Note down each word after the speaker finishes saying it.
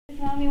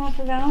Mommy one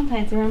for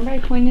Valentine's. Remember I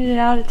pointed it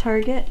out at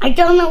Target? I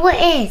don't know what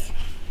it is.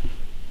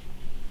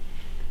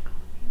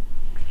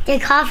 The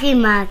coffee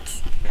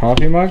mugs.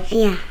 Coffee mugs?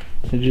 Yeah.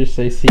 Did you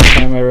say See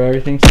Time Over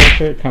Everything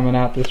sweatshirt coming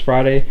out this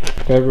Friday,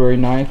 February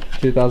 9th,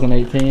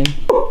 2018?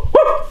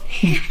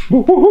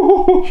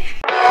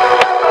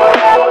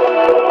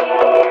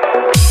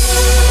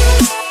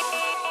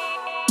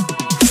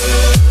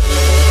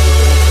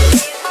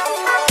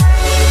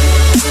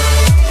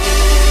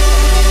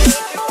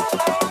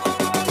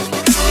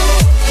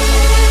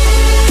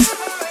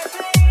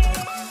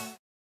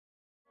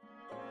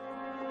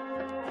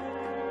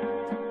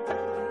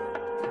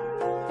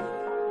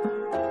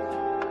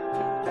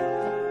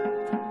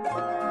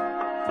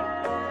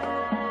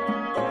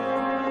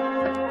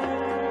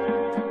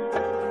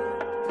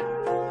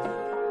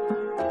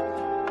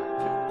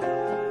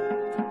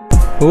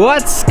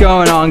 What's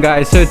going on,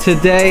 guys? So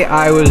today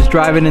I was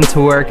driving into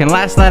work, and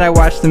last night I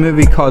watched a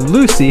movie called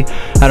Lucy.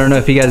 I don't know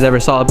if you guys ever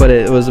saw it, but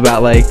it was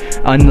about like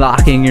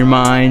unlocking your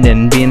mind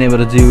and being able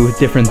to do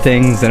different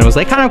things, and it was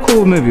like kind of a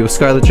cool movie with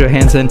Scarlett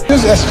Johansson. It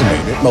is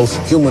estimated most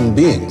human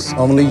beings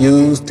only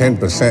use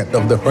 10%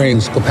 of their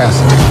brain's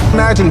capacity.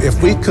 Imagine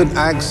if we could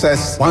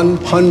access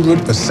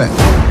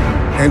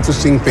 100%.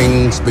 Interesting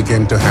things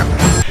begin to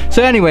happen.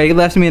 So anyway, it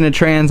left me in a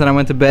trance, and I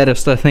went to bed. I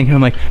started thinking,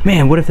 I'm like,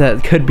 man, what if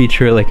that could be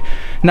true? Like,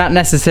 not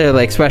necessarily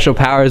like special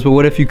powers, but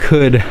what if you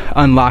could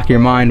unlock your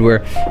mind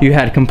where you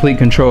had complete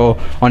control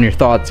on your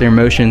thoughts, your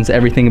emotions,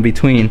 everything in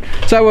between.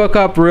 So I woke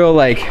up real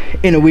like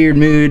in a weird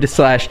mood,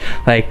 slash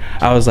like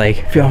I was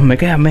like, I'm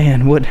like, oh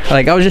man, what?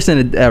 Like I was just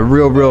in a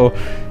real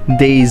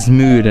dazed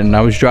mood, and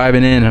I was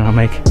driving in, and I'm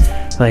like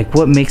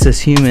what makes us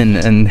human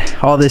and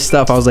all this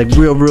stuff. I was like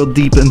real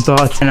deep in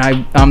thoughts, and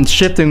I'm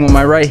shifting with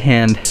my right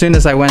hand. As soon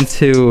as I went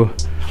to,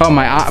 oh,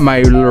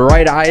 my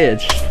right eye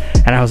itched,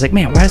 and I was like,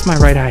 man, why is my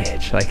right eye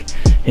itch? Like,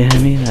 you know what I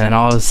mean? And then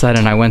all of a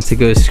sudden I went to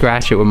go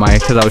scratch it with my,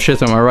 because I was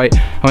shifting with my right,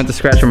 I went to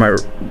scratch with my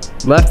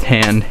left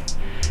hand,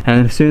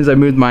 and as soon as I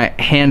moved my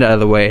hand out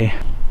of the way,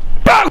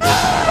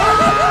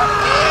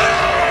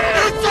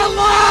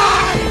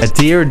 a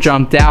deer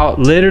jumped out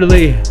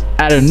literally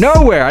out of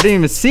nowhere. I didn't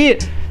even see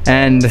it.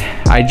 And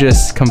I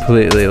just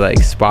completely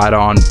like spot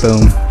on,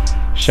 boom,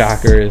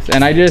 shockers.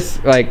 And I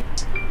just like,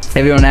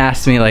 everyone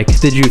asked me like,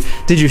 did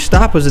you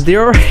stop? Was the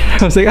deer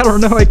alright? I was like, I don't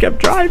know, I kept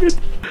driving.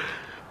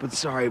 But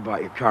sorry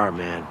about your car,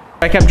 man.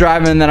 I kept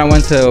driving, and then I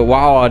went to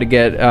Wawa to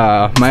get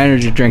my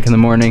energy drink in the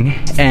morning,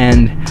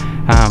 and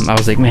I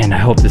was like, man, I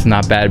hope this is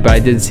not bad. But I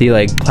did see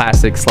like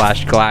plastic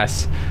 /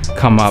 glass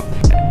come up.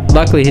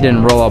 Luckily he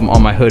didn't roll up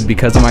on my hood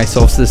because of my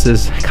solstice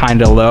is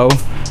kind of low,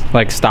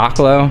 like stock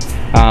low.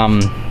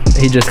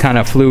 He just kind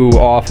of flew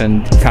off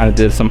and kind of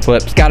did some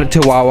flips. Got it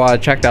to Wawa,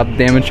 checked out the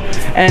damage,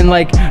 and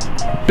like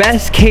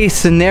best case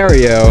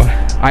scenario,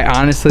 I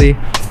honestly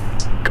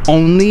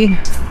only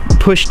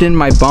pushed in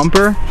my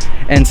bumper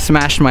and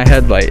smashed my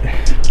headlight.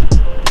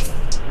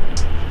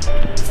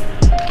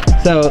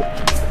 So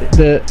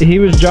he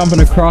was jumping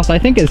across, I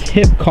think his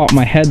hip caught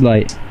my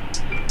headlight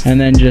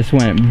and then just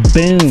went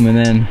boom, and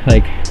then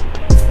like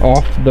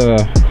off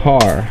the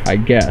car, I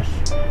guess.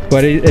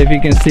 But if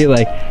you can see,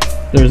 like,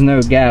 there's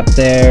no gap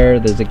there,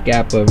 there's a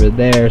gap over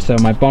there, so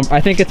my bumper, I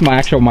think it's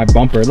my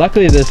bumper.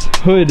 Luckily this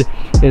hood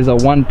is a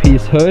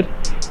one-piece hood,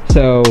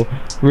 so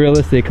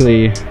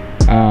realistically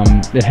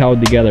it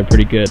held together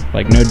pretty good.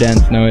 Like no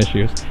dents, no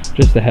issues,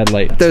 just the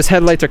headlight. Those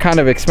headlights are kind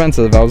of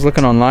expensive. I was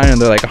looking online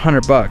and they're like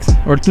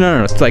 $100, or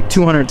no, it's like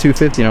 200,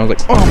 250, and I was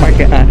like, oh my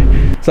god.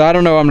 So I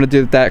don't know what I'm gonna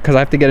do with that because I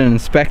have to get it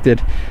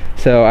inspected,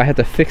 so I had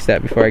to fix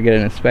that before I get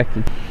it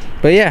inspected.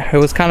 But yeah, it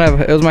was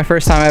my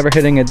first time ever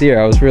hitting a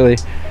deer. I was really,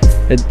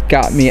 it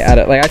got me at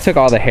it. Like I took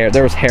all the hair,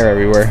 there was hair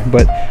everywhere,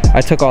 but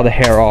I took all the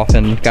hair off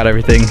and got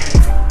everything,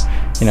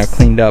 you know,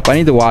 cleaned up. I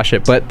need to wash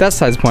it, but that's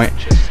besides the point.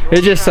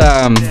 It just,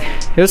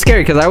 it was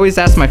scary because I always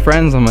ask my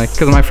friends, I'm like,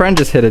 because my friend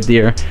just hit a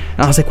deer, and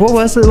I was like, what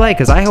was it like?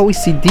 Because I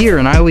always see deer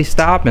and I always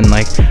stop, and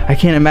like, I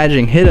can't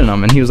imagine hitting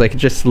them. And he was like, it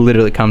just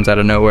literally comes out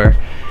of nowhere.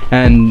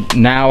 And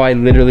now I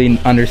literally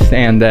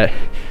understand that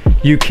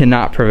you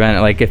cannot prevent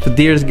it. Like if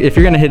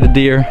you're gonna hit a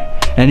deer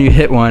and you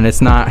hit one, it's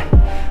not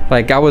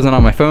like, I wasn't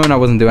on my phone, I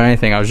wasn't doing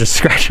anything, I was just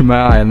scratching my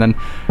eye, and then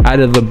out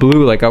of the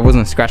blue, like I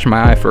wasn't scratching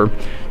my eye for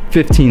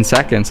 15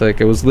 seconds, like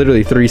it was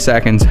literally 3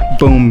 seconds,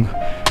 boom,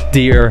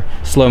 deer,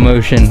 slow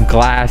motion,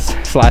 glass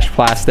 /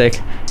 plastic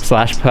 /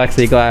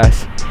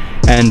 plexiglass,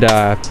 and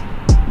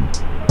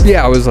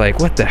yeah, I was like,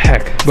 what the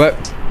heck.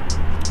 But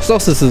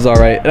Solstice is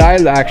alright. I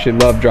actually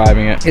love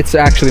driving it. It's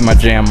actually my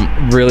jam.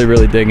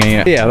 Really digging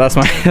it. Yeah, that's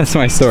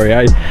my story.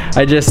 I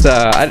just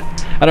I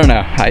don't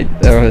know.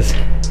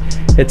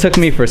 it took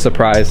me for a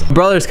surprise. My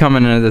brother's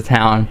coming into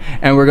town,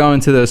 and we're going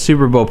to the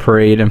Super Bowl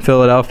parade in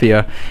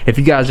Philadelphia. If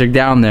you guys are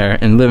down there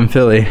and live in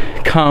Philly,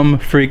 come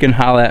freaking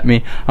holla at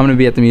me. I'm gonna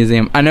be at the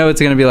museum. I know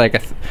it's gonna be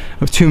like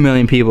 2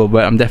 million people,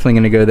 but I'm definitely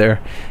gonna go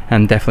there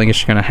and definitely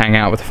just gonna hang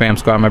out with the fam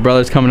squad. My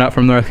brother's coming up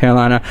from North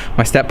Carolina.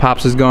 My step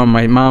pops is going.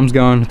 My mom's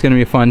going. It's gonna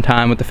be a fun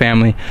time with the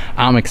family.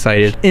 I'm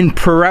excited. In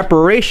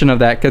preparation of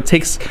that, it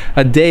takes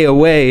a day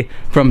away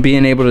from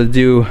being able to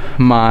do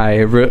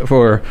my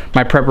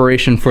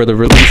preparation for the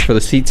release for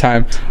the seat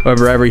time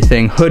over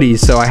everything hoodies,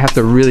 so I have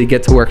to really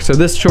get to work. So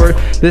this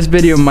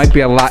video might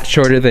be a lot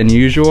shorter than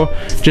usual,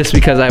 just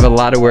because I have a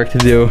lot of work to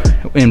do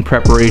in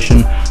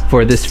preparation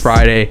for this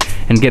Friday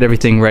and get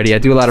everything ready. I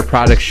do a lot of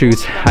product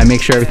shoots. I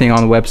make sure everything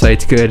on the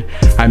website's good.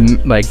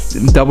 I'm like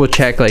double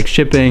check like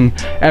shipping,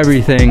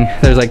 everything.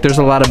 There's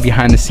a lot of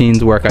behind the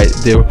scenes work I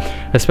do,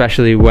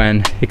 especially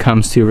when it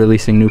comes to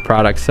releasing new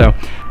products. So,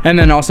 and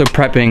then also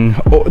prepping.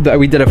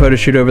 We did a photo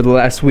shoot over the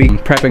last week,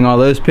 prepping all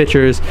those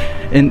pictures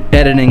and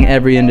editing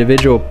every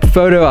individual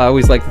photo. I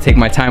always like to take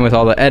my time with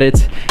all the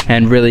edits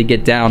and really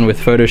get down with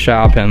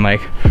Photoshop and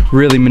like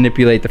really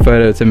manipulate the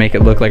photo to make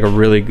it look like a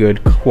really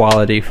good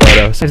quality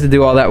photo. So I have to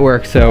do all that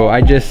work, so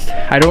I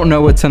don't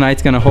know what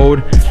tonight's gonna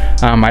hold.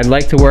 I'd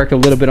like to work a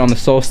little bit on the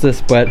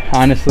Solstice, but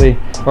honestly,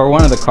 or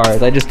one of the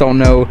cars, I just don't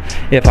know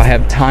if I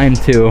have time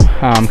to,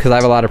 because I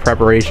have a lot of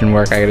preparation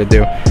work I gotta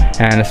do.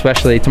 And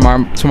especially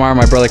tomorrow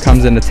my brother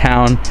comes into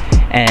town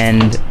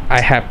and I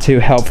have to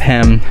help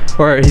him,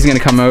 or he's gonna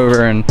come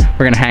over and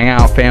we're gonna hang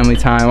out, family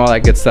time, all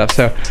that good stuff.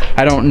 So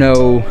I don't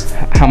know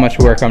how much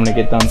work I'm gonna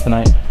get done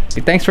tonight.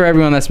 Thanks for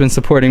everyone that's been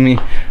supporting me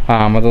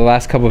with the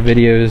last couple of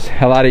videos.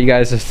 A lot of you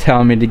guys just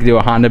telling me to do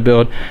a Honda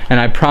build, and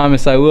I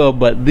promise I will,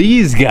 but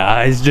these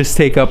guys just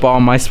take up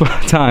all my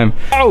time.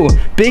 Oh,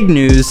 big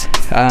news.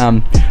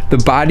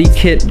 The body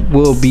kit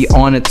will be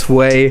on its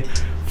way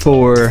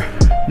for,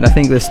 I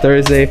think, this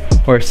Thursday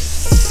or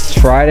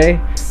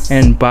Friday,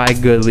 and by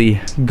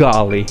golly,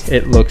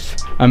 it looks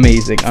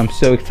amazing. I'm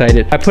so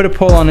excited. I put a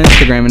poll on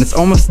Instagram and it's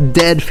almost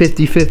dead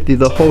 50-50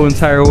 the whole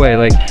entire way,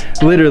 like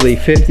literally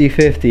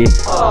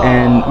 50-50.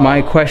 And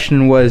my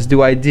question was,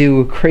 do I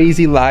do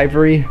crazy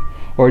livery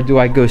or do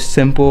I go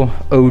simple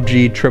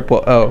OG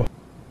triple O?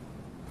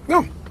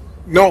 No,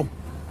 no,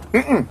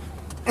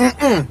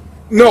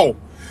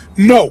 no.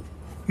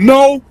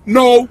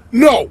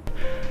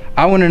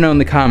 I want to know in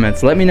the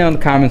comments. Let me know in the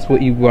comments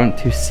what you want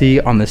to see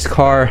on this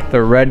car,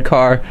 the red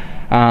car.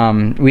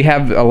 We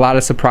have a lot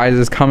of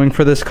surprises coming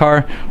for this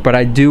car, but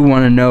I do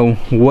want to know,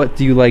 what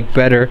do you like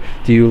better?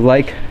 Do you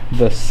like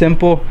the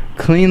simple,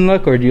 clean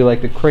look, or do you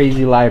like the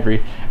crazy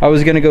livery? I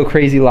was gonna go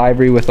crazy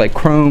livery with like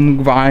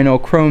chrome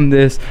vinyl, chrome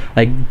this,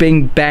 like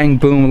bing, bang,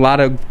 boom, a lot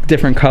of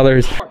different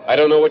colors. I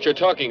don't know what you're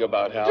talking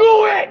about, Hal.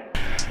 Do it!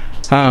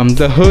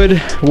 The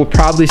hood will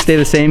probably stay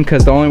the same,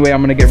 because the only way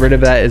I'm gonna get rid of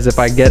that is if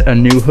I get a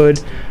new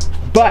hood.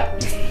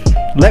 But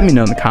let me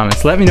know in the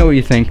comments. Let me know what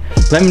you think.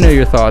 Let me know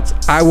your thoughts.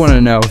 I want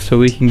to know so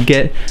we can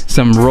get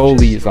some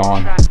rollies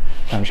on.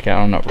 I'm just kidding.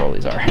 I don't know what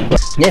rollies are. But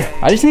yeah,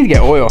 I just need to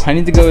get oil. I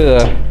need to go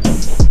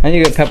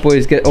to Pep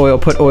Boys, get oil,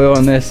 put oil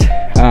in this.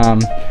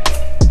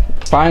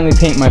 Finally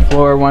paint my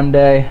floor one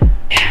day.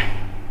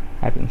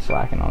 I've been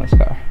slacking on this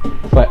car,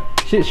 but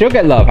she'll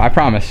get love. I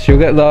promise. She'll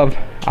get love.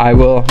 I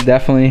will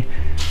definitely.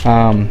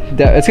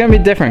 It's gonna be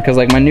different because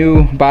like my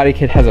new body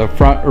kit has a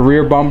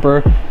rear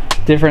bumper,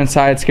 different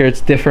side skirts,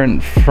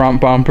 different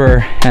front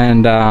bumper,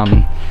 and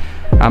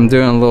I'm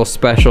doing a little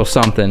special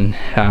something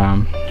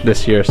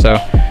this year, so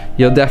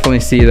you'll definitely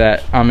see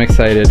that. I'm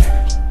excited.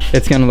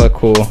 It's gonna look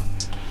cool.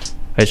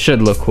 It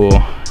should look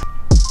cool.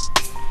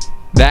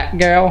 That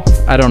girl,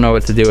 I don't know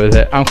what to do with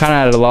it. I'm kind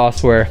of at a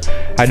loss where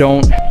I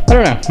don't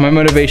know. My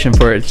motivation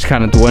for it just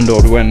kind of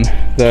dwindled when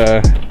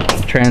the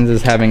trans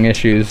is having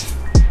issues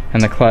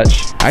and the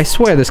clutch. I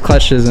swear this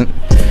clutch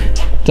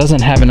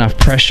doesn't have enough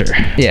pressure.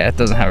 Yeah, it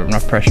doesn't have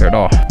enough pressure at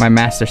all. My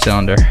master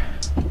cylinder.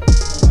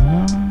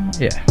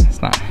 Yeah,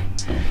 it's not.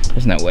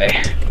 There's no way.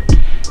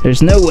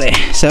 There's no way.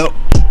 So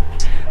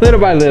little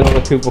by little,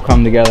 the coupe will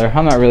come together.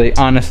 I'm not really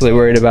honestly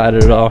worried about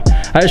it at all.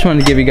 I just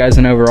wanted to give you guys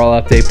an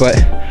overall update, but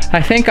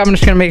I think I'm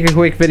just gonna make a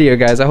quick video,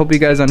 guys. I hope you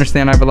guys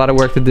understand I have a lot of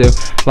work to do,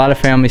 a lot of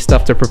family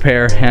stuff to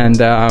prepare,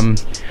 and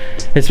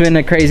it's been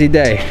a crazy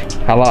day.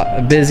 A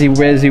lot busy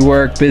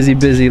work,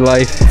 busy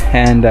life,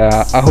 and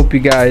I hope you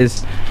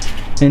guys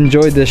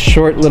enjoyed this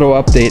short little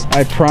update.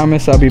 I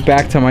promise I'll be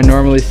back to my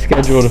normally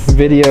scheduled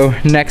video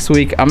next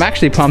week. I'm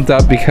actually pumped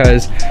up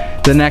because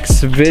the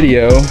next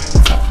video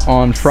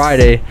on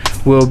Friday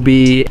will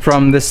be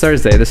from this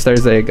Thursday. This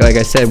Thursday, like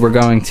I said, we're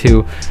going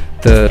to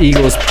the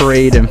Eagles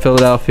parade in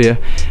Philadelphia,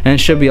 and it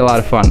should be a lot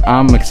of fun.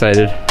 I'm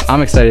excited.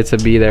 I'm excited to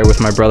be there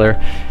with my brother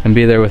and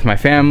be there with my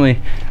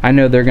family. I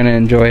know they're gonna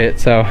enjoy it.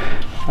 So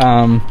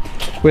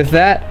with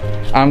that,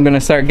 I'm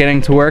gonna start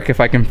getting to work. If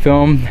I can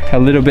film a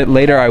little bit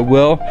later, I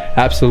will,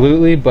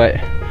 absolutely, but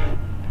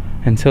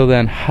Until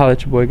then, holla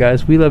at your boy,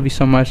 guys. We love you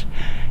so much.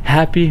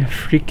 Happy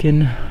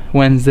freaking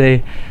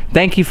Wednesday.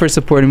 Thank you for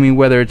supporting me,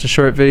 whether it's a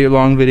short video,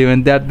 long video,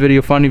 in-depth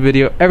video, funny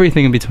video,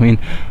 everything in between.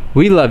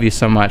 We love you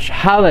so much.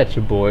 Holla at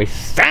your boy.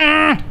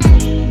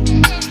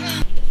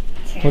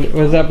 What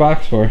is that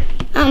box for?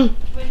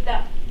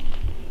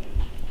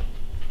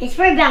 It's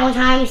for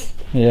Valentine's.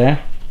 Yeah?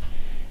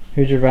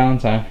 Who's your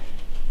Valentine?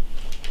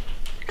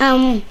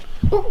 Ooh.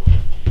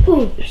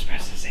 You're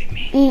supposed to say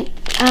me. You're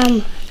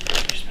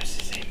supposed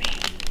to say me.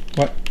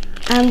 What?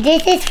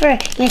 This is for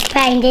Miss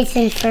Pat and this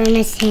is for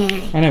Miss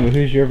Hannah. I know, but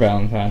who's your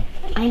Valentine?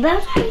 My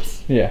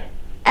Valentine's? Yeah.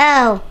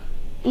 Oh.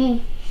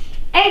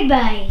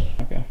 Everybody.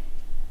 Okay.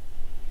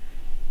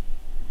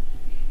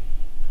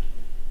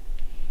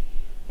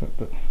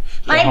 But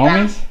My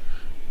homies?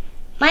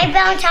 My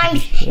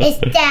Valentine's is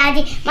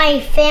Daddy, my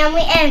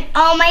family, and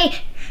all my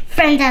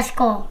friends at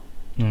school.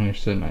 Oh, you're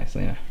so nice,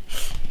 Lena.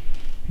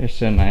 You're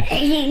so nice.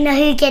 You know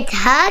who gets a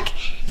hug?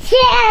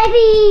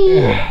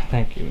 Daddy!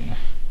 Thank you, Lena.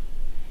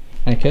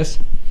 And a kiss?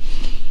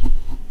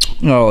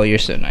 Oh, you're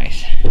so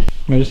nice.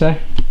 What'd you say?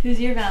 Who's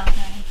your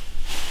Valentine?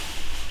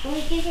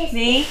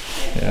 Me?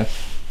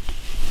 Yes.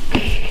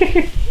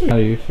 How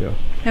do you feel?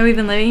 Now we've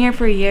been living here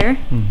for a year.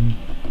 Mm-hmm.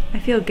 I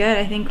feel good.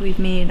 I think we've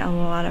made a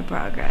lot of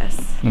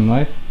progress. In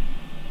life?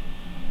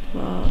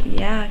 Well,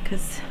 yeah,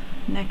 because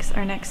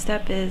our next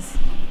step is...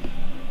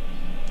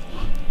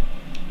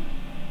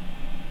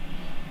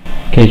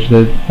 Cage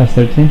the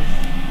S13?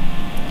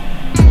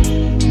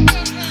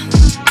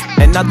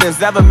 And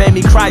nothing's ever made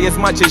me cry as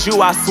much as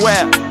you, I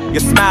swear.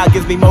 Your smile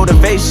gives me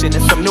motivation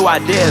and some new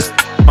ideas.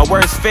 My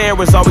worst fear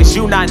was always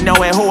you not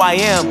knowing who I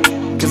am.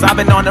 Cause I've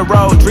been on the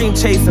road, dream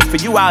chasing for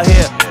you out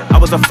here. I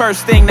was the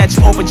first thing that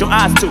you opened your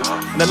eyes to,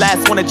 and the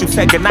last one that you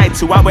said goodnight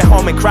to. I went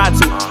home and cried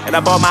to, and I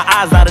bawled my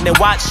eyes out and then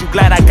watched you.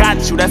 Glad I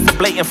got you, that's a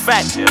blatant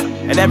fact.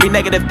 And every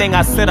negative thing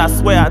I said, I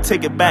swear I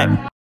take it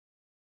back.